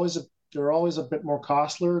they're always a bit more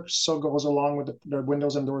costlier. So goes along with the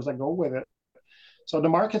windows and doors that go with it. So the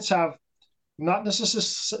markets have not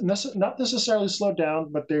necessarily slowed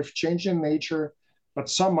down, but they've changed in nature. But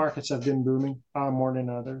some markets have been booming more than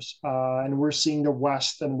others. And we're seeing the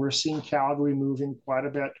West, and we're seeing Calgary moving quite a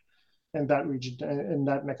bit in that region, in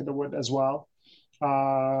that neck of the wood as well.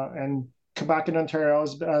 And Quebec and Ontario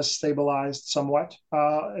has stabilized somewhat,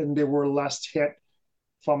 and they were less hit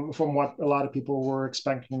from what a lot of people were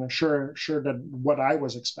expecting. I'm sure that what I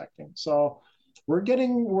was expecting. So we're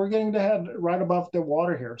getting the head right above the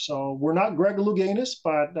water here. So we're not Greg Louganis,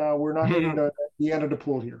 but we're not hitting the end of the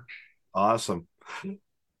pool here. Awesome.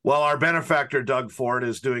 Well, our benefactor Doug Ford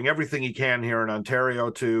is doing everything he can here in Ontario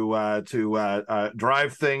to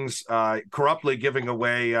drive things, corruptly giving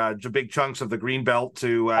away big chunks of the green belt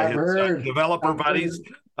to his developer buddies.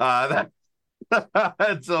 So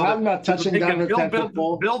I'm not touching that with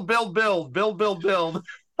build.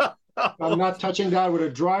 I'm not touching that with a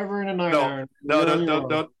driver and an iron.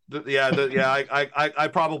 No. I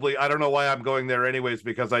probably, I don't know why I'm going there anyways,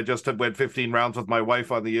 because I just went 15 rounds with my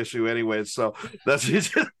wife on the issue anyways. So that's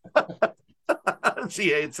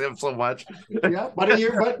she hates him so much. Yeah,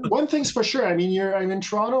 but one thing's for sure. I mean,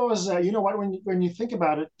 Toronto is, you know what, when you think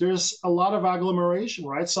about it, there's a lot of agglomeration,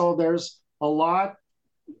 right? So there's a lot.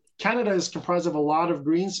 Canada is comprised of a lot of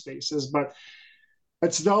green spaces, but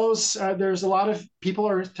it's those. There's a lot of people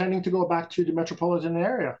are tending to go back to the metropolitan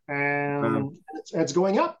area, and it's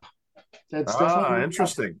going up. It's definitely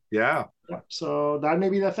interesting. Up. Yeah. So that may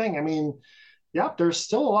be the thing. I mean, yeah, there's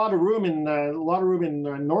still a lot of room in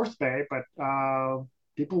North Bay, but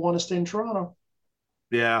people want to stay in Toronto.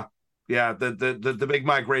 Yeah. The big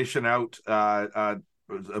migration out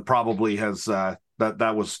probably has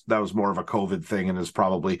that was more of a COVID thing, and has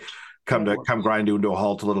probably come grind into a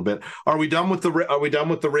halt a little bit. Are we done with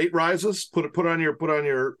the rate rises? Put on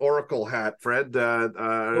your Oracle hat, Fred.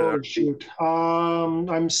 Oh shoot!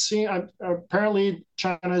 I'm seeing. Apparently,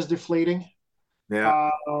 China is deflating.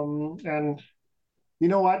 Yeah. And you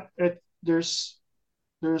know what? There's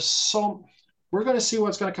so we're going to see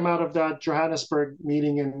what's going to come out of that Johannesburg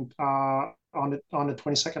meeting on the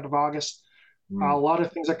 22nd of August. A lot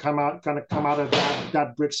of things that going to come out of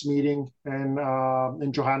that BRICS meeting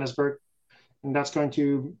in Johannesburg, and that's going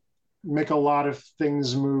to make a lot of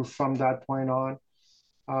things move from that point on.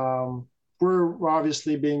 We're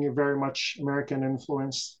obviously being very much American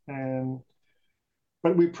influenced,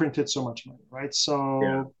 but we printed so much money, right?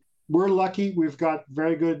 So we're lucky. We've got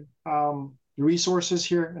very good resources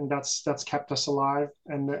here, and that's kept us alive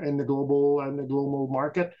in the global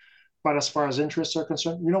market. But as far as interests are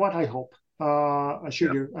concerned, you know what? I hope. I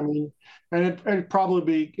should do. I mean, and it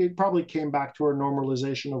probably came back to our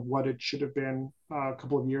normalization of what it should have been a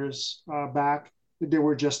couple of years back. They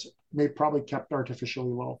were probably kept artificially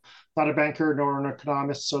low. Not a banker nor an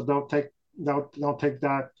economist, so don't take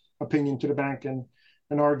that opinion to the bank and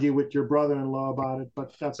argue with your brother-in-law about it.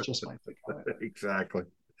 But that's just my take on it. Exactly.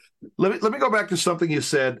 Let me go back to something you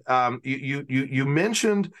said. You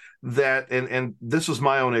mentioned that, and this was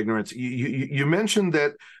my own ignorance. You mentioned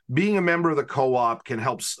that being a member of the co-op can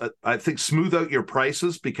help, I think, smooth out your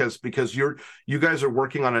prices because you guys are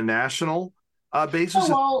working on a national basis. Oh,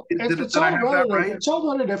 well, it's all relative. Right? It's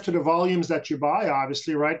all relative to the volumes that you buy,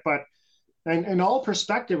 obviously, right? But in all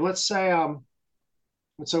perspective, let's say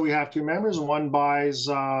And so we have two members. One buys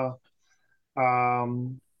 10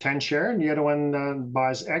 share, and the other one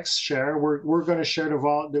buys X share. We're going to share the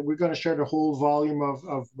whole volume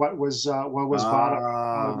of what was bought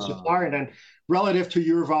on the supplier, and then relative to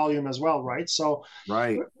your volume as well, right? So,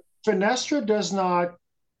 right. Fenestra does not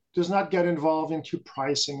get involved into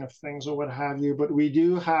pricing of things or what have you, but we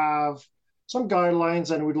do have some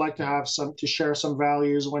guidelines, and we'd like to have to share some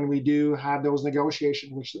values when we do have those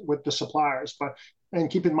negotiations with the suppliers. And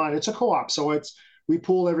keep in mind, it's a co-op, so we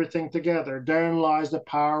pull everything together. Therein lies the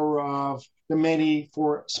power of the many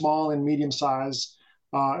for small and medium-sized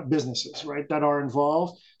businesses, right, that are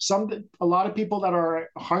involved. A lot of people that are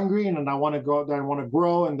hungry and that want to grow,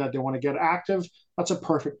 and that they want to get active. That's a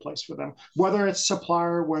perfect place for them. Whether it's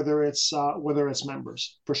supplier, whether it's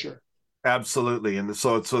members, for sure. Absolutely. And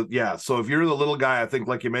so if you're the little guy, I think,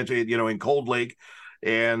 like you mentioned, in Cold Lake,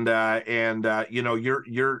 and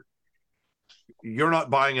you're not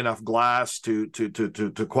buying enough glass to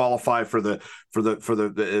qualify for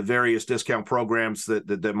the various discount programs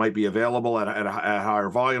that might be available at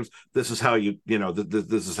higher volumes. This is how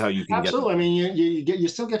this is how you can absolutely. I mean, you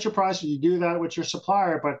still get your price. You do that with your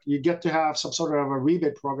supplier, but you get to have some sort of a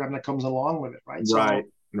rebate program that comes along with it, right?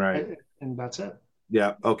 Right. And that's it.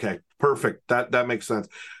 Yeah. Okay. Perfect. That makes sense.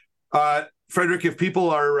 Frederick, if people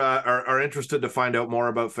are interested to find out more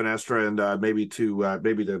about Fenestra and maybe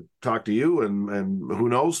to talk to you and who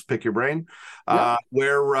knows, pick your brain,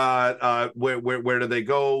 where do they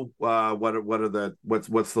go?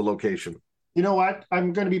 What's the location? You know what?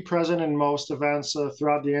 I'm going to be present in most events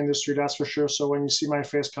throughout the industry. That's for sure. So when you see my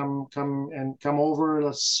face, come over.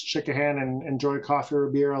 Let's shake a hand and enjoy coffee or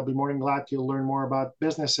a beer. I'll be more than glad to learn more about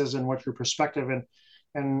businesses and what your perspective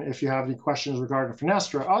and if you have any questions regarding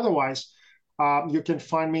Fenestra. Otherwise, you can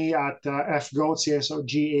find me at fgauthier, so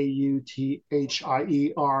Gauthier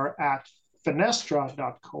at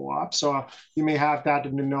Fenestra.coop. So you may have that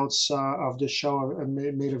in the notes of the show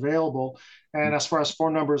made available. And as far as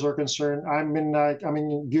phone numbers are concerned, I'm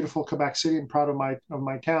in beautiful Quebec City and proud of my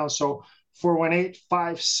town. So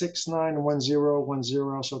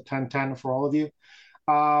 418-569-1010. So 1010 for all of you.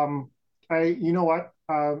 You know what?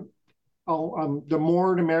 The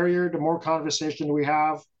more the merrier, the more conversation we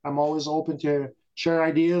have. I'm always open to share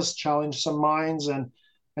ideas, challenge some minds, and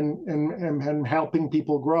helping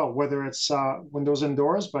people grow, whether it's windows and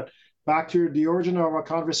doors. But back to the origin of our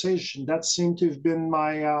conversation, that seemed to have been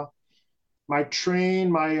my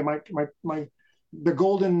train, the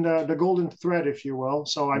golden thread, if you will.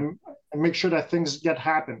 So I make sure that things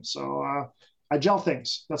happen. So I gel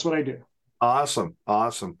things. That's what I do. Awesome.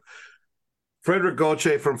 Frederick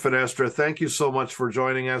Gauthier from Fenestra, thank you so much for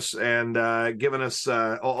joining us and giving us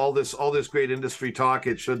all this great industry talk.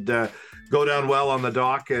 It should go down well on the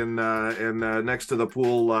dock and next to the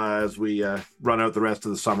pool as we run out the rest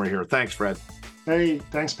of the summer here. Thanks, Fred. Hey,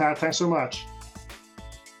 thanks, Pat. Thanks so much.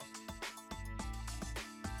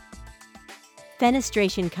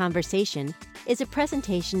 Fenestration Conversation is a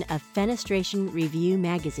presentation of Fenestration Review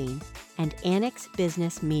Magazine and Annex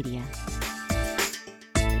Business Media.